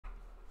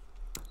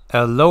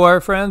Hello, our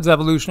friends,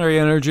 Evolutionary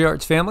Energy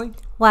Arts family.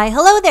 Why,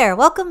 hello there.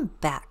 Welcome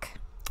back.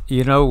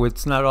 You know,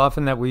 it's not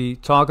often that we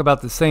talk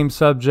about the same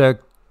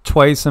subject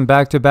twice in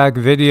back-to-back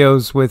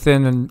videos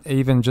within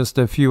even just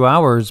a few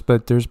hours,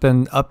 but there's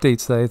been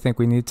updates that I think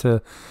we need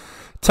to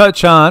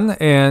touch on,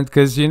 and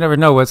because you never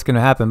know what's going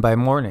to happen by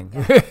morning.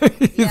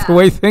 The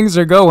way things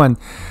are going.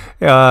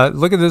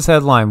 Look at this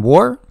headline.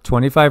 War,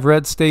 25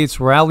 red states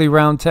rally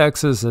round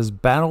Texas as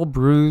battle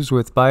brews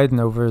with Biden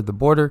over the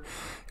border.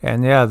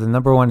 And yeah, the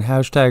number one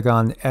hashtag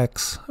on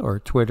X, or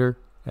Twitter,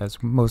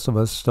 as most of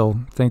us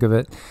still think of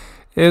it,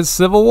 is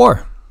civil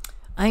war.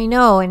 I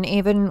know, and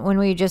even when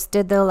we just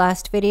did the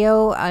last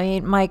video,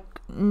 Mike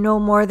no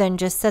more than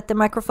just set the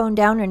microphone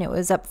down, and it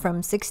was up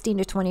from 16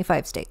 to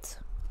 25 states.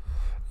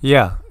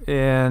 Yeah,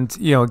 and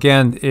you know,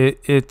 again,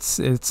 it's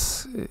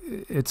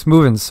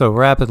moving so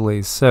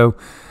rapidly. So,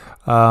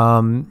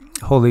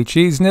 holy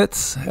cheese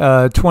nits,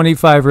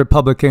 25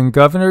 Republican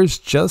governors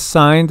just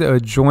signed a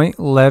joint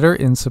letter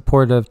in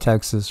support of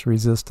Texas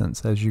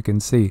resistance, as you can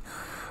see.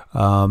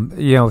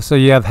 You know, so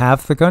you have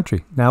half the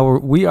country. Now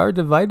we are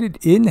divided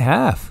in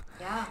half.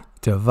 Yeah.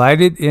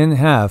 Divided in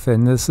half.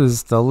 And this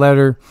is the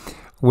letter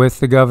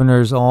with the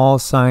governors all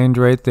signed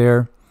right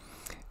there.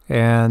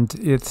 And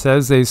it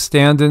says they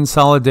stand in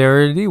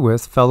solidarity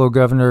with fellow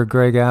Governor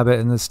Greg Abbott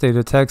in the state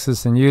of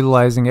Texas in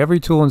utilizing every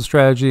tool and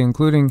strategy,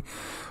 including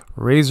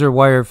razor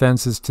wire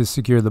fences, to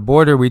secure the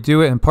border. We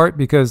do it in part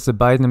because the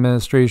Biden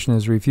administration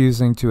is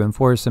refusing to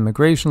enforce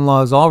immigration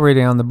laws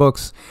already on the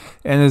books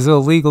and is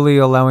illegally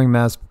allowing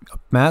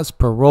mass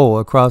parole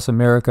across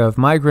America of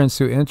migrants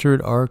who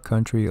entered our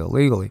country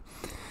illegally.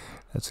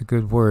 That's a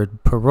good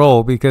word,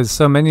 parole, because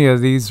so many of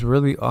these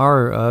really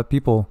are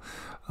people,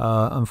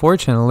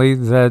 unfortunately,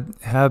 that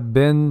have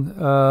been,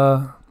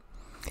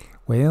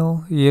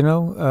 well, you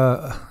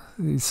know,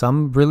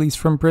 some released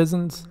from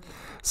prisons.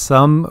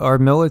 Some are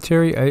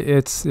military.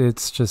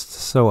 It's just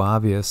so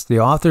obvious. The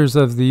authors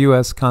of the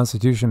U.S.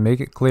 Constitution make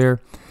it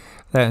clear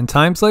that in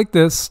times like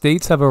this,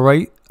 states have a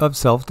right of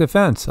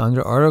self-defense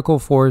under Article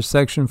 4,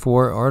 Section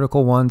 4,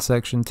 Article 1,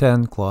 Section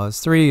 10, Clause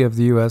 3 of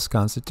the U.S.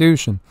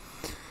 Constitution.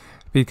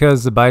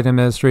 Because the Biden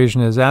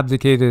administration has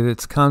abdicated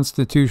its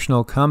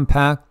constitutional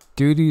compact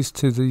duties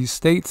to the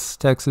states,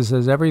 Texas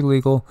has every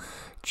legal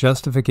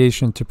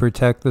justification to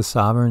protect the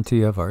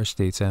sovereignty of our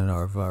states and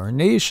of our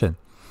nation.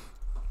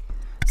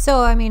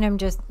 So, I mean, I'm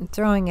just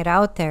throwing it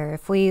out there.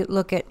 If we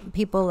look at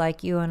people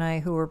like you and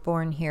I who were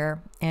born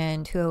here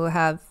and who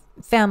have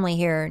family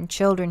here and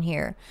children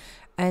here,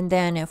 and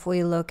then if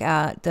we look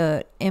at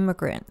the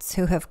immigrants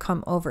who have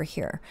come over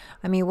here,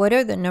 I mean, what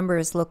do the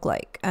numbers look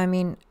like? I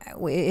mean,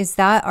 is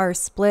that our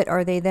split?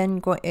 Are they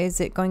then is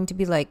it going to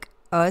be like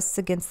us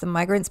against the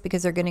migrants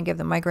because they're going to give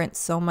the migrants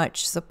so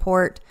much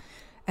support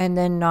and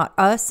then not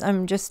us?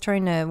 I'm just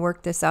trying to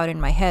work this out in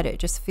my head. It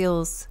just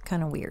feels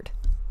kind of weird.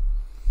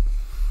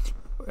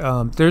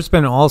 There's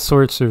been all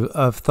sorts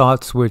of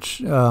thoughts which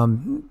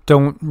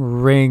don't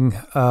ring,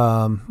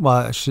 well,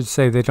 I should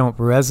say they don't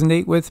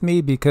resonate with me,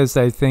 because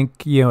I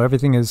think, you know,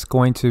 everything is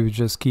going to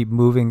just keep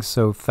moving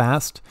so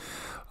fast.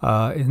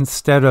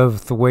 Instead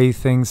of the way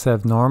things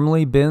have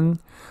normally been,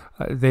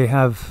 they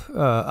have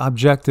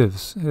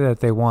objectives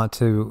that they want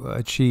to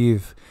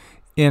achieve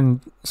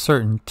in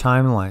certain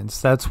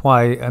timelines. That's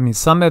why, I mean,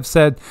 some have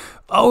said,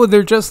 oh,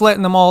 they're just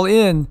letting them all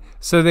in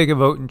so they can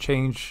vote and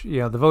change,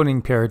 you know, the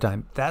voting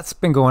paradigm. That's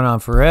been going on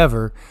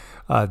forever.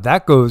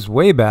 That goes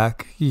way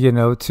back, you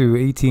know, to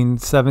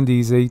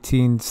 1870s,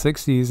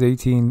 1860s,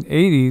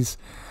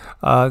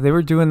 1880s. They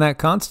were doing that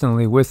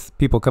constantly with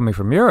people coming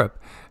from Europe.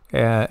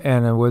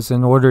 And it was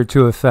in order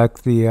to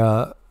affect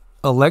the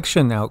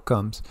election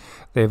outcomes.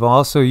 They've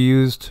also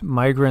used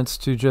migrants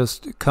to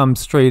just come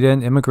straight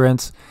in,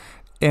 immigrants,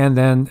 and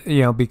then,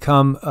 you know,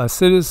 become a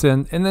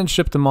citizen and then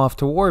ship them off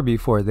to war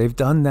before. They've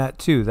done that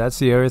too. That's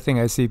the other thing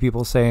I see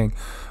people saying,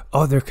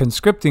 oh, they're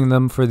conscripting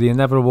them for the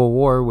inevitable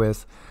war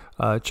with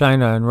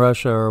China and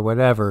Russia or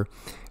whatever.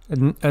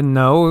 And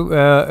no,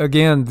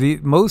 again,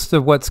 most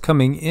of what's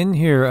coming in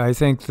here, I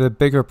think the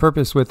bigger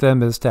purpose with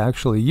them is to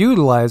actually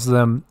utilize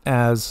them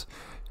as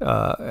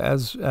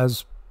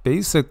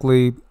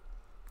basically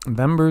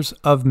members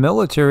of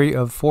military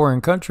of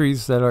foreign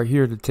countries that are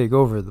here to take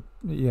over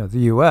the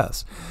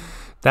U.S.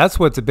 That's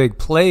what the big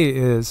play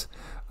is,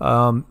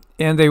 and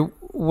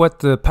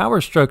what the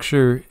power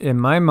structure in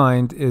my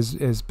mind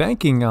is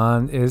banking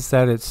on is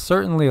that it's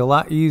certainly a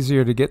lot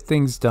easier to get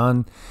things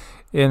done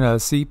in a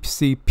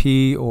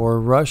CCP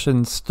or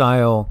Russian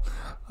style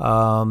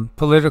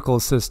political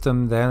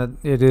system than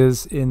it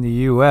is in the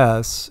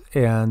U.S.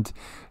 And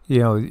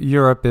you know,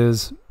 Europe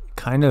is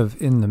kind of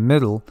in the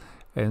middle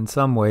in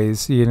some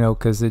ways, you know,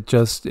 because it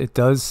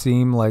does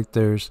seem like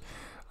there's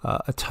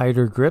a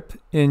tighter grip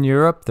in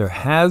Europe. There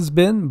has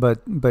been,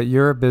 but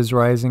Europe is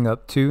rising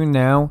up too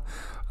now,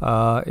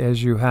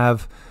 as you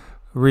have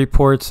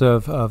reports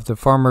of the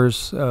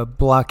farmers'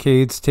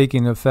 blockades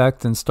taking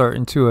effect and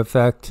starting to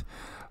affect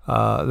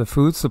the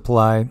food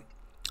supply.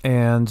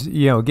 And,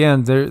 you know,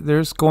 again,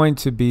 there's going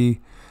to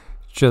be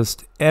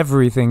just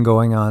everything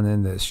going on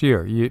in this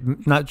year.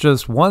 Not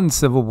just one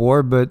civil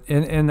war, but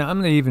and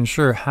I'm not even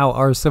sure how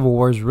our civil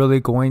war is really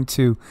going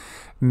to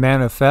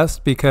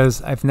manifest,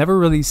 because I've never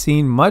really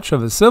seen much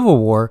of a civil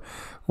war.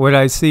 What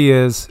I see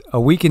is a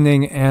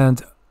weakening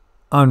and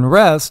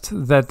unrest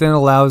that then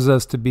allows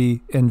us to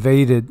be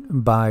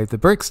invaded by the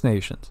BRICS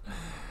nations.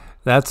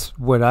 That's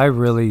what I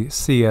really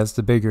see as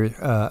the bigger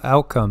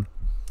outcome.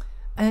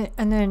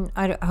 And then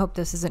I hope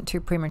this isn't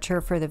too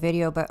premature for the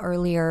video, but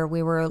earlier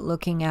we were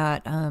looking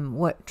at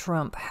what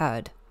Trump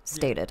had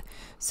stated.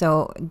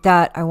 So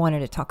that I wanted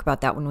to talk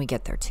about that when we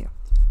get there too.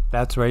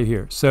 That's right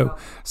here. So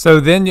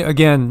then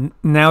again,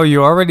 now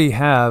you already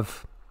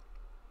have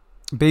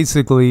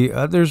basically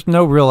there's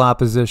no real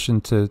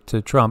opposition to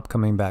Trump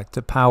coming back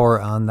to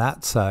power on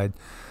that side.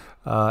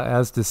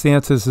 As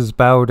DeSantis has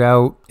bowed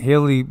out,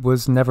 Haley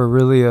was never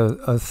really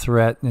a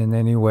threat in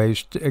any way.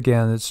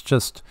 Again, it's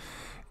just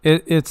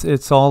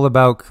it's all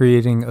about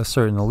creating a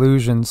certain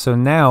illusion. So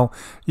now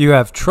you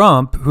have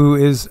Trump, who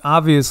is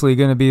obviously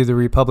going to be the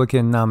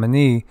Republican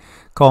nominee,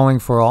 calling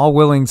for all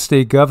willing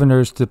state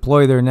governors to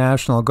deploy their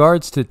National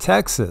Guards to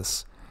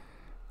Texas.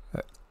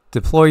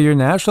 Deploy your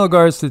National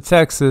Guards to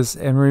Texas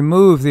and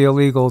remove the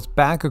illegals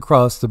back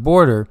across the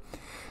border.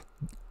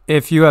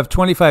 If you have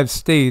 25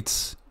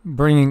 states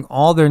bringing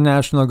all their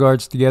National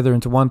Guards together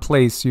into one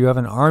place, you have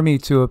an army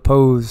to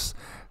oppose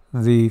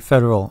the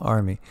federal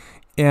army.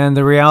 And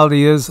the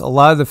reality is a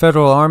lot of the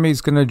federal army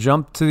is going to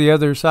jump to the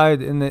other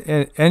side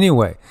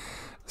anyway.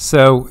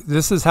 So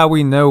this is how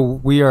we know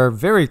we are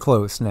very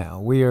close now.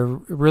 We are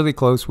really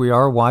close. We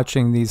are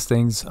watching these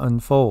things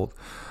unfold.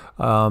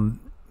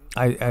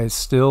 I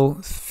still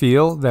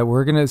feel that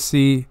we're going to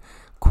see,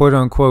 quote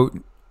unquote,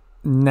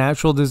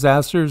 natural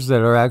disasters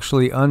that are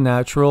actually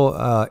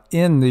unnatural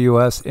in the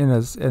U.S. in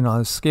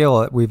on a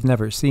scale that we've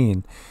never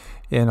seen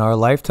in our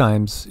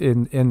lifetimes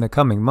in the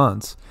coming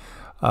months.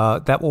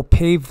 That will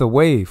pave the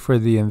way for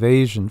the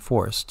invasion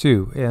force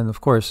too. And of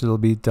course, it'll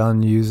be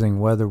done using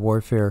weather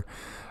warfare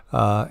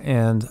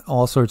and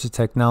all sorts of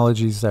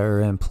technologies that are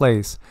in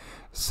place.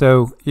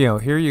 So,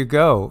 here you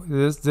go.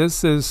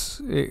 This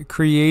is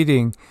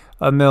creating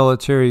a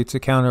military to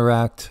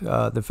counteract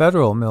the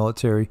federal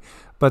military.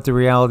 But the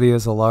reality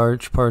is a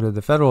large part of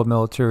the federal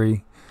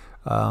military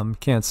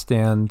can't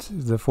stand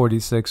the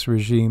 46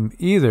 regime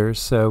either.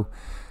 So,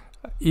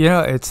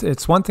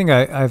 it's one thing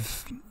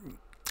I've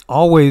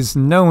always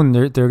known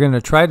they're going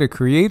to try to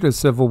create a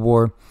civil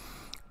war,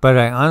 but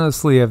I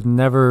honestly have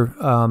never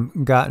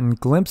gotten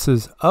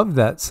glimpses of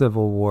that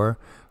civil war.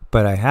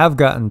 But I have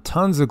gotten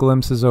tons of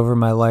glimpses over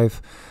my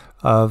life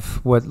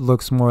of what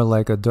looks more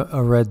like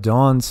a Red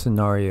Dawn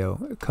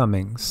scenario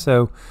coming.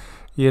 So,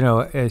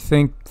 I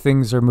think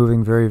things are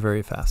moving very,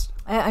 very fast.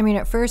 I mean,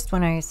 at first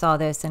when I saw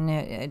this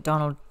and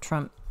Donald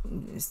Trump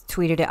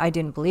tweeted it, I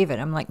didn't believe it.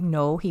 I'm like,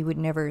 no, he would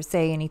never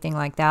say anything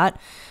like that.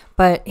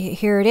 But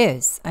here it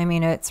is. I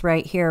mean, it's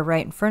right here,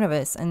 right in front of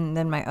us. And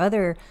then my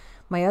other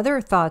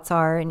thoughts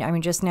are, and I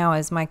mean, just now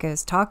as Micah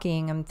is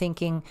talking, I'm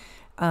thinking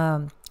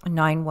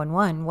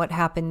 911, what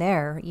happened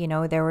there?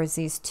 There was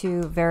these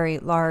two very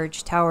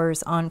large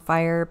towers on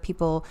fire.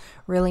 People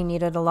really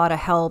needed a lot of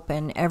help,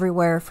 and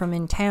everywhere from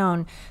in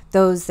town,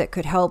 those that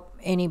could help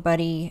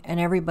anybody and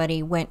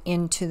everybody went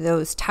into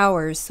those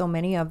towers, so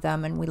many of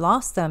them, and we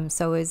lost them.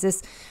 So is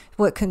this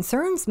what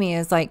concerns me,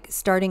 is like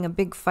starting a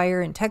big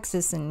fire in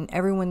Texas and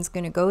everyone's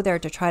going to go there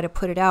to try to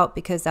put it out,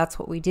 because that's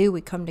what we do. We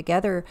come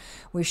together,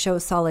 we show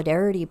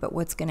solidarity, but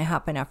what's going to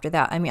happen after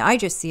that? I mean, I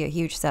just see a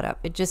huge setup.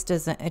 It just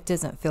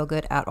doesn't feel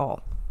good at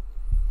all.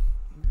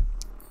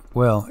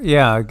 Well,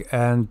 yeah,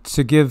 and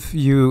to give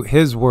you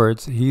his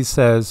words, he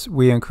says,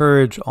 we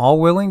encourage all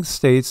willing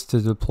states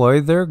to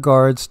deploy their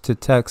guards to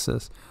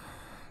Texas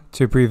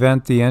to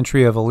prevent the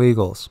entry of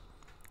illegals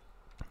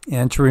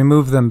and to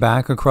remove them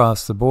back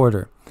across the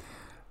border.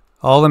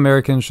 All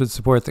Americans should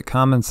support the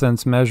common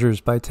sense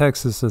measures by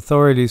Texas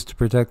authorities to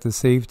protect the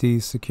safety,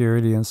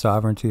 security, and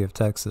sovereignty of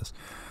Texas.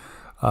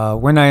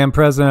 When I am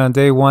president on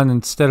day one,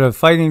 instead of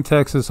fighting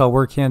Texas, I'll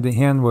work hand in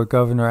hand with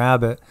Governor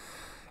Abbott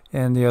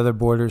and the other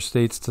border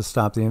states to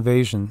stop the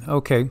invasion.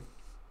 Okay.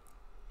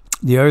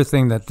 The other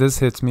thing that this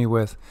hits me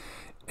with,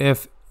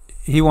 if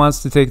he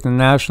wants to take the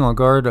National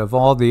Guard of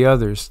all the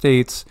other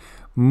states,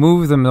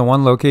 move them to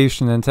one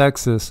location in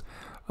Texas,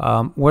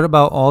 what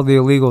about all the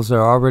illegals that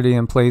are already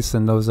in place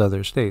in those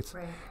other states?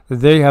 Right. Are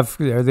they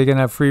going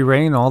to have free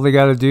reign? All they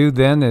got to do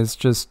then is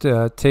just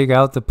take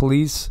out the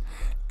police,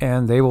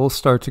 and they will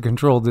start to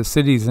control the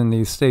cities in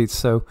these states.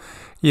 So,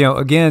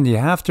 again, you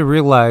have to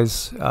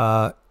realize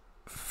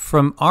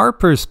from our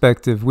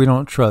perspective, we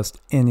don't trust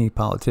any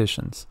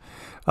politicians.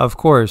 Of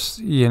course,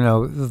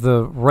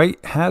 the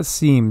right has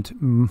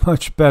seemed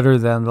much better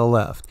than the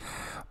left.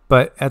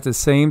 But at the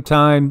same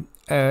time,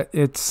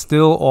 it's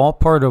still all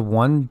part of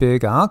one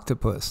big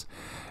octopus.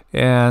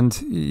 And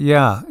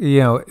yeah,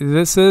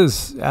 this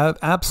is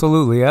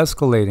absolutely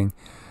escalating.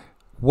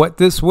 What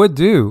this would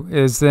do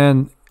is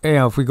then,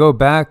 if we go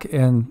back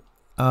and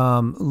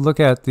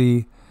look at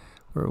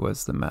where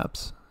was the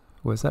maps?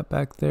 Was that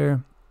back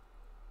there?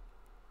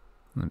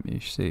 Let me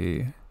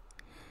see.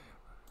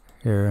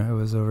 Here, I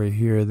was over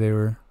here. They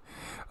were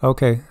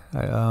okay.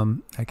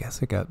 I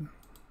guess it got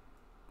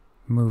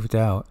moved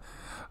out,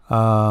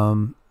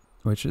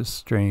 which is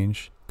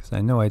strange because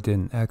I know I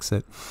didn't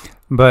exit.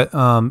 But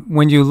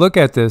when you look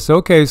at this,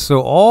 okay,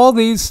 so all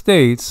these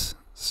states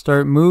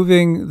start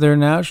moving their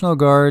National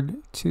Guard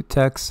to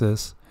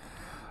Texas,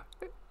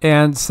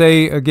 and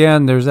say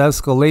again, there's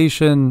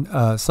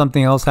escalation.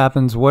 Something else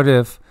happens. What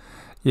if,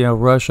 you know,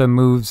 Russia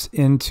moves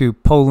into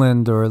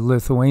Poland or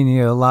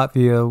Lithuania,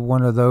 Latvia,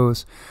 one of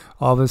those?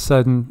 All of a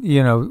sudden,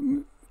 you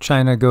know,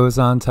 China goes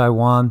on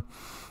Taiwan.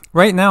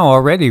 Right now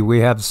already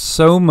we have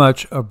so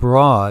much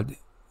abroad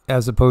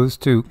as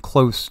opposed to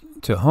close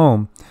to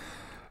home.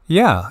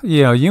 Yeah,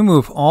 you know, you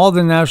move all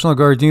the National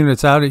Guard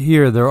units out of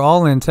here, they're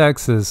all in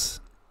Texas,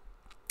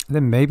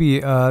 then maybe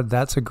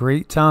that's a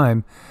great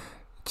time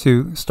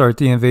to start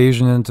the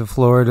invasion into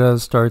Florida,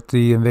 start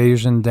the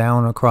invasion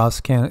down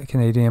across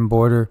Canadian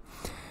border,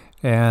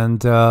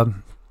 and,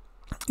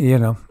 you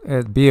know,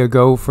 it'd be a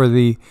go for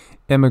the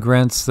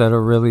immigrants that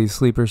are really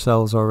sleeper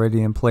cells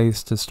already in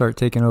place to start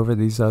taking over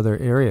these other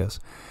areas.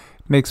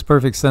 Makes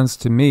perfect sense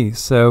to me.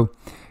 So,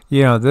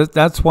 you know,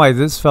 that's why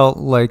this felt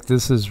like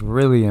this is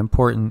really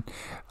important.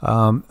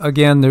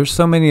 Again, there's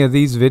so many of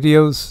these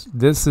videos.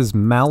 This is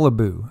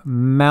Malibu.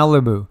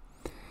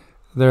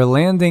 They're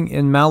landing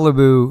in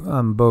Malibu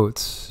on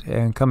boats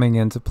and coming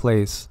into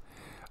place.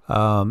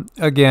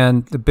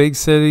 Again, the big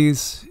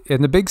cities,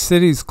 in the big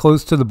cities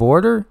close to the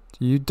border,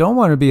 you don't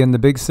want to be in the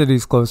big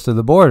cities close to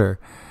the border.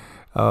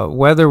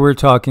 Whether we're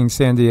talking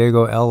San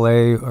Diego,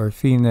 LA, or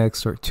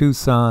Phoenix, or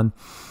Tucson,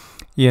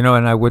 you know,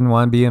 and I wouldn't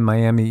want to be in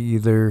Miami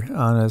either,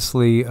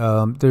 honestly.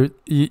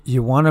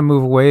 You want to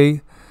move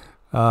away.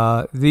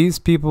 These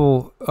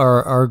people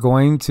are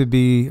going to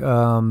be,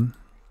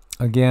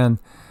 again,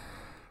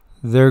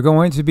 they're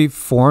going to be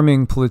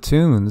forming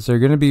platoons. They're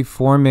going to be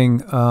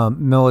forming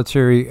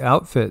military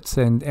outfits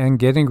and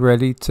getting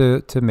ready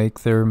to make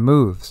their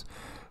moves.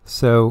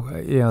 So,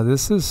 you know,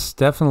 this is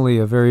definitely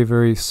a very,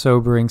 very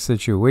sobering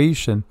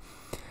situation.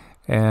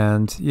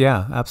 And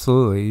yeah,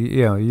 absolutely,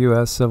 you know,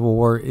 U.S. Civil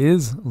War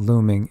is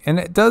looming. And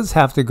it does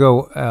have to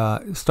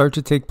go, start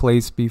to take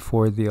place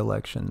before the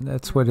election.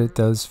 That's what it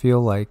does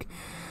feel like.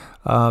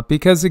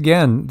 Because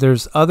again,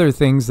 there's other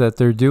things that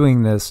they're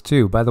doing this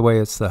too. By the way,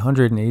 it's the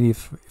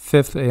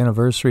 185th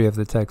anniversary of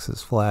the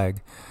Texas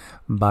flag,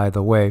 by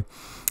the way.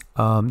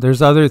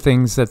 There's other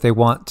things that they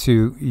want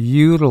to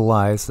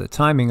utilize the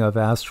timing of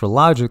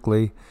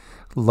astrologically,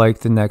 like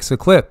the next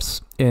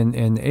eclipse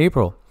in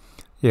April.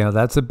 You know,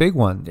 that's a big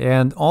one.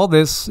 And all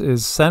this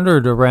is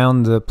centered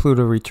around the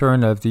Pluto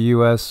return of the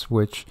U.S.,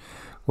 which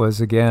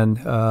was, again,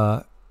 you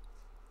know,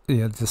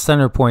 the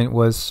center point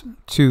was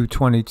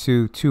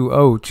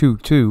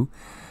 2022.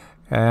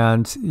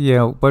 And, you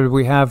know, what did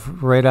we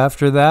have right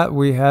after that?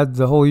 We had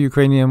the whole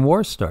Ukrainian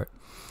war start.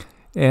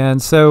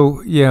 And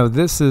so, you know,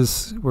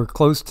 we're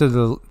close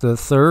to the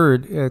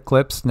third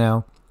eclipse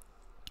now.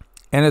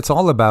 And it's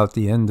all about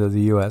the end of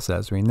the U.S.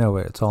 as we know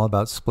it. It's all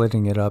about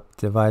splitting it up,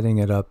 dividing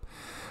it up,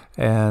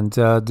 and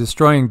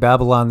destroying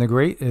Babylon the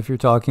Great, if you're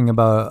talking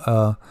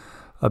about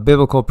a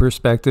biblical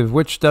perspective,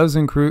 which does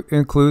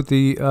include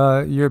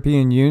the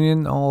European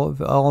Union,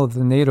 all of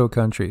the NATO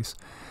countries.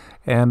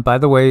 And by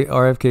the way,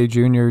 RFK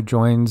Jr.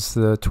 joins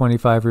the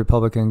 25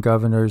 Republican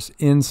governors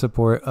in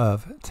support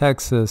of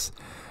Texas.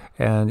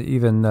 And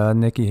even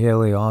Nikki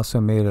Haley also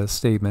made a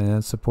statement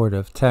in support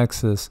of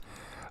Texas.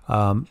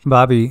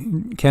 Bobby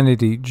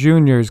Kennedy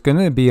Jr. is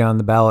going to be on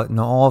the ballot in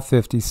all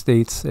 50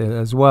 states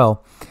as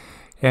well.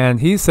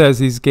 And he says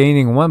he's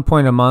gaining 1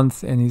 point a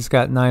month, and he's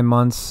got 9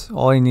 months.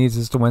 All he needs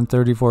is to win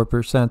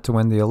 34% to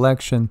win the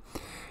election.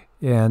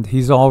 And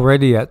he's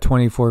already at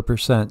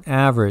 24%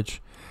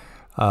 average.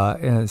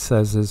 And it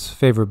says his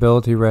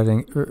favorability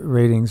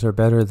ratings are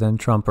better than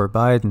Trump or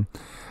Biden.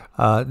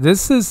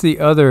 This is the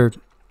other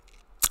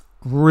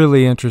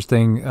really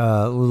interesting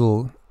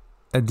little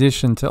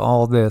addition to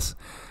all this.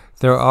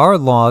 There are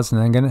laws,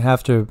 and I'm going to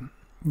have to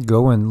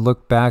go and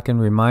look back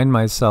and remind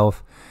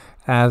myself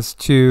as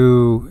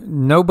to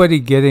nobody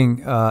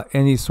getting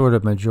any sort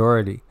of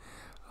majority.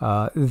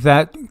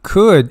 That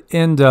could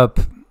end up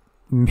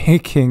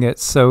making it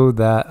so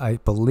that I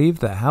believe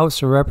the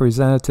House of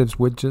Representatives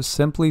would just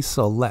simply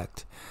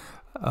select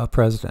a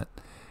president.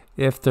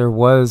 If there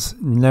was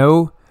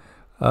no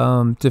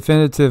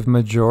definitive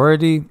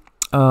majority,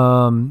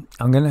 I'm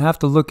going to have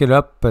to look it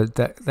up, but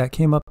that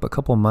came up a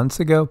couple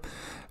months ago,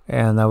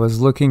 and I was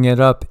looking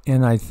it up,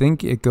 and I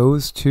think it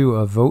goes to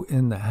a vote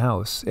in the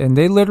House. And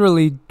they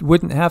literally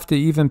wouldn't have to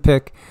even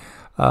pick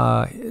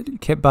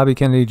Bobby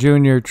Kennedy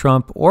Jr.,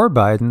 Trump, or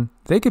Biden.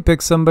 They could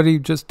pick somebody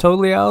just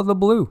totally out of the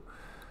blue.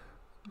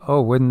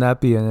 Oh, wouldn't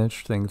that be an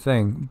interesting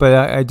thing? But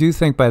I do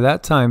think by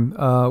that time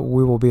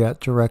we will be at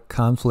direct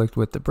conflict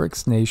with the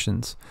BRICS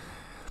nations.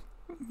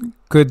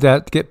 Could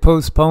that get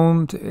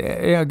postponed?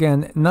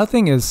 Again,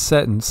 nothing is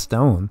set in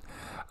stone,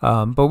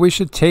 but we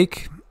should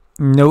take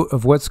note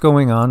of what's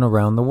going on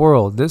around the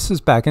world. This is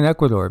back in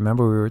Ecuador.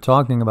 Remember, we were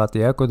talking about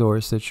the Ecuador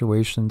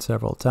situation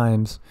several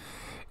times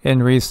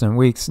in recent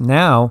weeks.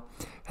 Now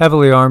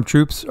heavily armed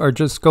troops are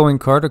just going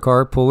car to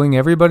car, pulling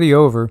everybody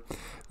over.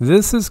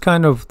 This is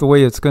kind of the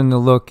way it's going to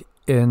look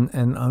in,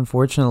 and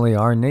unfortunately,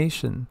 our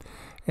nation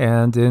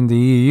and in the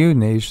EU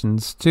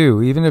nations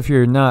too. Even if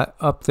you're not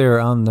up there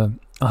on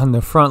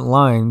the front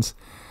lines,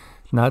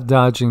 not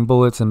dodging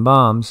bullets and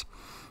bombs,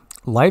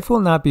 life will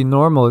not be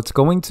normal. It's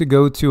going to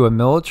go to a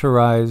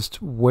militarized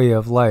way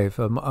of life.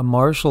 A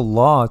martial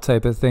law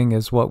type of thing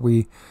is what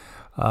we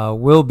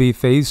will be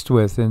faced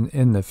with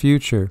in the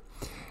future.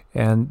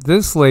 And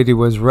this lady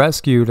was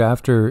rescued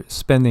after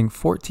spending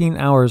 14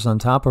 hours on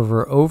top of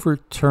her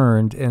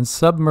overturned and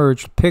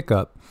submerged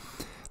pickup.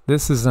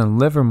 This is in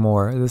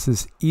Livermore. This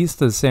is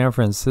east of San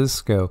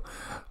Francisco.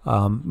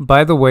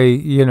 By the way,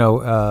 you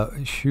know,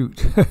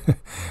 shoot,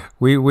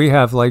 we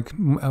have, like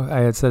I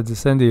had said to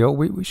Cindy, oh,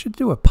 we should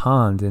do a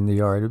pond in the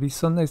yard. It'd be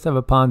so nice to have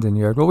a pond in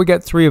the yard. Well, we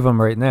got 3 of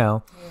them right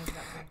now.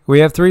 We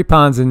have 3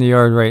 ponds in the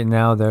yard right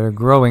now that are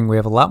growing. We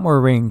have a lot more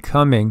rain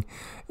coming,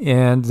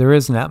 and there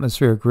is an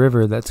atmospheric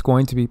river that's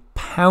going to be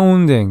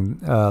pounding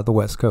the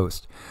West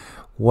Coast.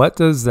 What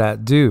does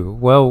that do?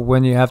 Well,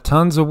 when you have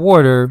tons of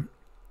water,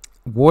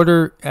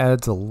 water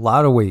adds a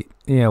lot of weight.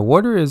 You know,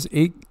 water is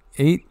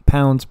 8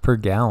 pounds per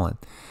gallon.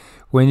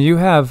 When you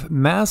have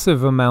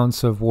massive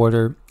amounts of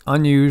water,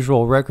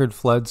 unusual record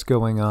floods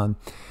going on,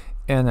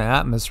 and an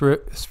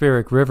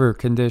atmospheric river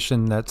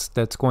condition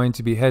that's going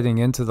to be heading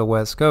into the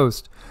West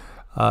Coast,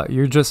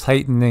 you're just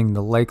heightening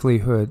the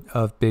likelihood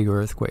of big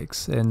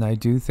earthquakes. And I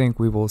do think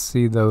we will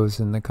see those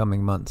in the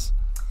coming months.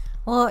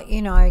 Well,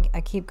 you know,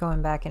 I keep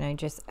going back, and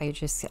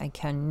I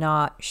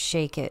cannot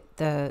shake it.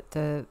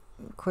 The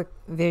quick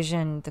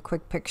vision, the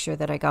quick picture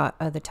that I got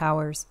of the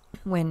towers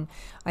when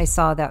I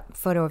saw that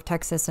photo of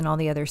Texas and all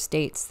the other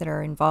states that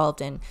are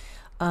involved in,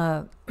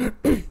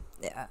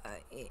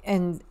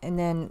 and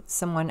then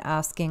someone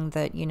asking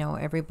that, you know,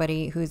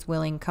 everybody who's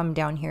willing come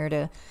down here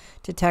to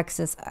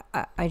Texas.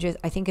 I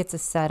think it's a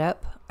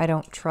setup. I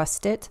don't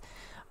trust it.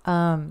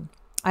 I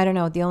don't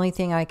know. The only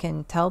thing I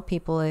can tell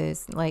people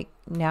is, like,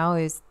 now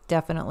is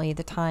definitely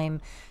the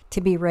time to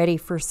be ready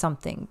for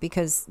something,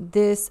 because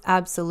this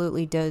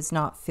absolutely does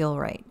not feel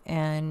right.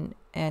 And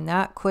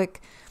that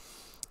quick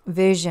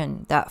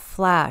vision, that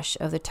flash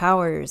of the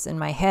towers in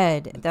my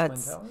head,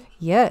 that's,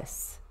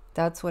 yes,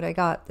 that's what I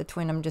got. The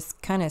twin. I'm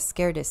just kind of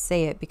scared to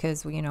say it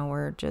because, you know,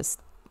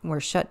 we're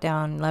shut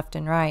down left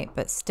and right,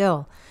 but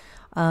still,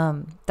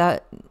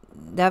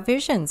 that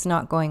vision's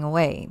not going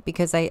away,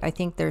 because I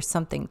think there's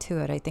something to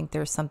it. I think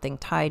there's something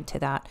tied to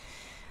that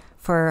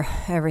for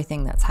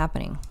everything that's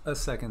happening. A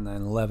second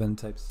 9/11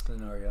 type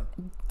scenario.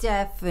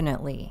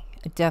 Definitely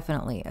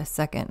a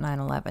second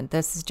 9/11.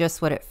 This is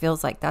just what it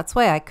feels like. That's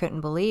why I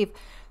couldn't believe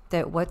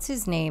that what's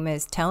his name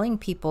is telling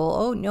people,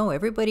 oh no,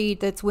 everybody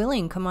that's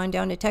willing, come on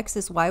down to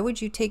Texas. Why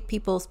would you take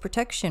people's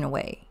protection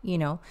away? You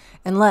know,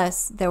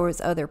 unless there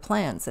was other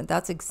plans. And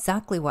that's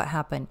exactly what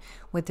happened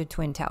with the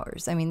Twin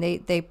Towers. I mean,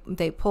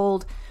 they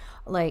pulled,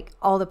 like,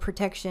 all the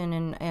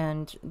protection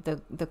and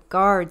the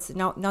guards,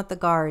 not the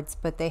guards,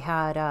 but they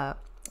had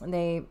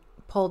they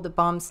pulled the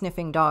bomb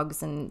sniffing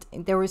dogs, and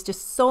there was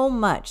just so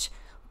much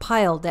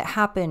piled that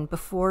happened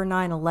before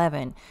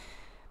 9/11,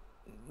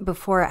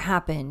 before it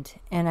happened,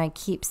 and I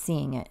keep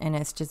seeing it, and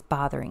it's just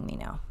bothering me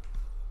now.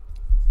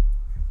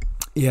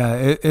 Yeah,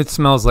 it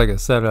smells like a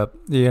setup.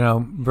 You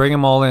know, bring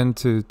them all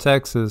into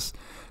Texas.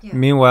 Yeah.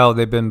 Meanwhile,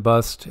 they've been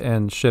bussed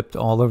and shipped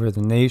all over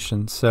the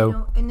nation.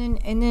 So, you know,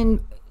 and then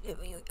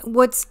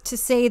what's to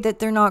say that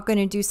they're not going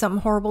to do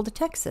something horrible to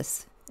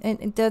Texas?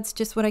 And that's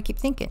just what I keep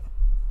thinking.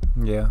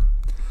 Yeah.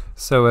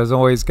 So as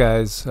always,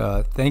 guys,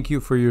 thank you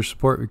for your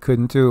support. We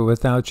couldn't do it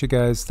without you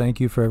guys. Thank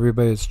you for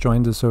everybody that's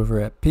joined us over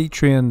at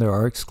Patreon. There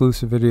are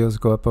exclusive videos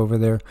go up over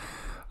there.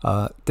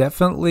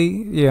 Definitely,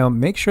 you know,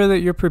 make sure that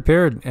you're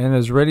prepared and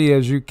as ready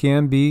as you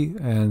can be,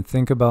 and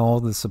think about all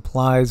the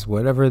supplies,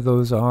 whatever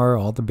those are,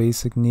 all the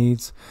basic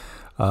needs.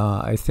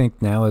 I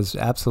think now is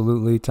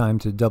absolutely time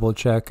to double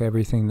check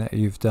everything that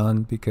you've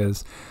done,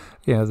 because,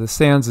 you know, the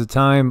sands of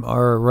time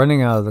are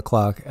running out of the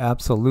clock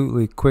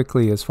absolutely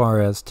quickly as far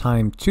as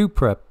time to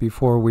prep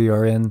before we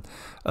are in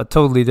a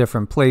totally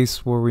different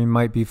place where we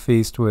might be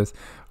faced with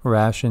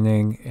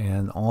rationing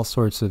and all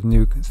sorts of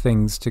new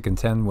things to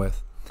contend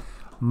with.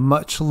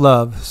 Much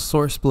love,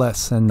 source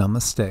bless, and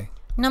namaste.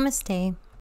 Namaste.